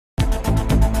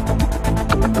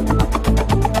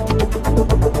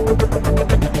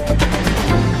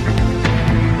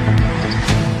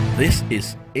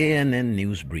is ANN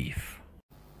News Brief.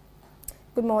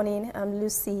 Good morning, I'm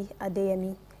Lucy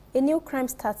Adeyemi. A new crime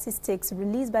statistics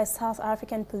released by South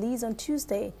African police on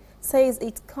Tuesday says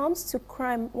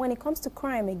when it comes to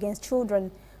crime against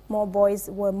children, more boys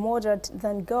were murdered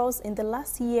than girls in the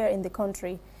last year in the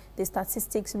country. The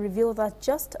statistics reveal that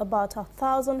just about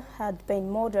 1,000 had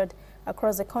been murdered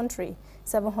across the country,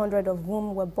 700 of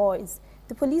whom were boys.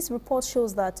 The police report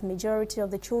shows that majority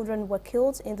of the children were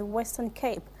killed in the Western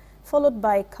Cape, followed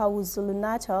by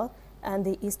KwaZulu-Natal and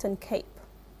the Eastern Cape.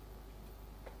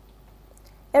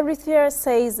 Eritrea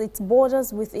says its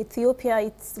borders with Ethiopia,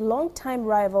 its longtime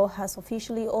rival, has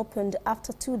officially opened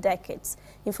after 2 decades.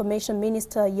 Information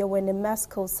Minister Yoweri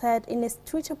Muskel said in a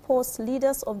Twitter post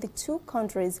leaders of the two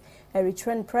countries,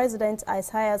 Eritrean President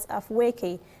Isaias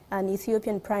Afwerki and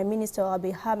Ethiopian Prime Minister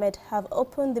Abiy Ahmed, have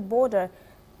opened the border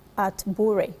at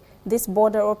Bure. This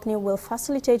border opening will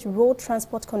facilitate road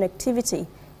transport connectivity.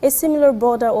 A similar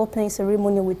border opening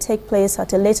ceremony will take place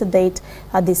at a later date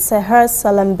at the Seher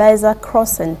Salambeza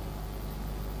crossing.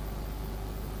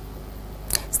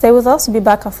 Stay with us, we'll be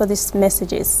back after these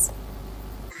messages.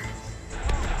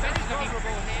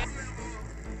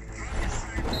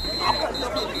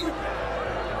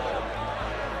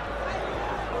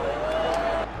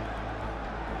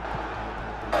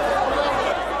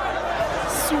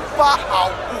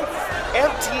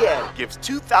 MTN gives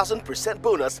 2,000%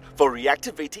 bonus for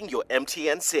reactivating your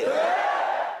MTN SIM.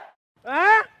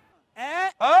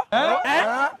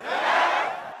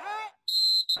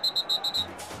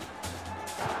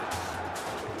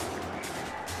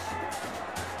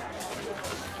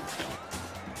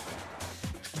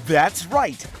 That's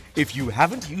right. If you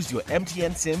haven't used your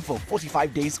MTN SIM for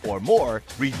 45 days or more,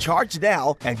 recharge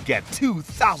now and get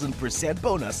 2,000%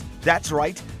 bonus. That's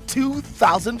right,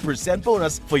 2,000%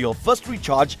 bonus for your first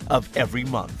recharge of every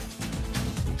month.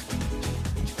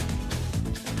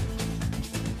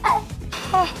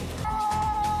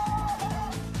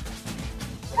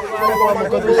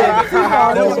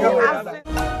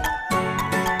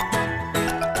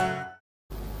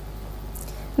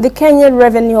 The Kenyan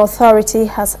Revenue Authority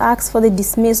has asked for the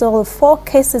dismissal of 4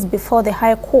 cases before the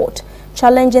High Court,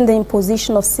 challenging the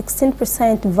imposition of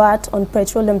 16% VAT on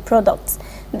petroleum products.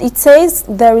 It says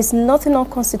there is nothing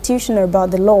unconstitutional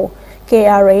about the law.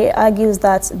 KRA argues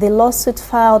that the lawsuit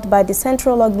filed by the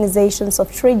Central Organizations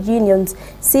of Trade Unions,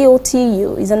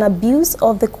 COTU, is an abuse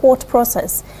of the court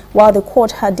process. While the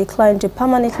court had declined to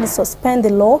permanently suspend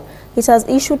the law, it has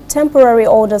issued temporary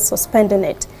orders suspending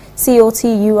it.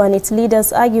 COTU and its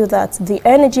leaders argue that the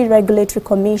Energy Regulatory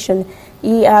Commission,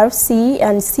 ERC,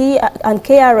 and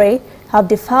KRA have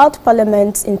defied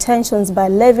Parliament's intentions by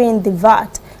levying the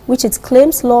VAT, which it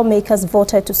claims lawmakers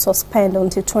voted to suspend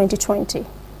until 2020.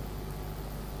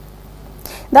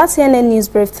 That's ANN News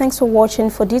Brief. Thanks for watching.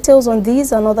 For details on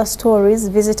these and other stories,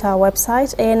 visit our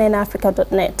website,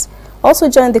 annafrica.net. Also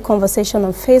join the conversation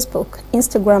on Facebook,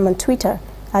 Instagram, and Twitter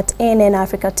at ANN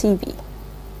Africa TV.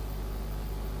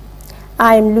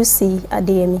 I'm Lucy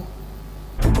Adeyemi.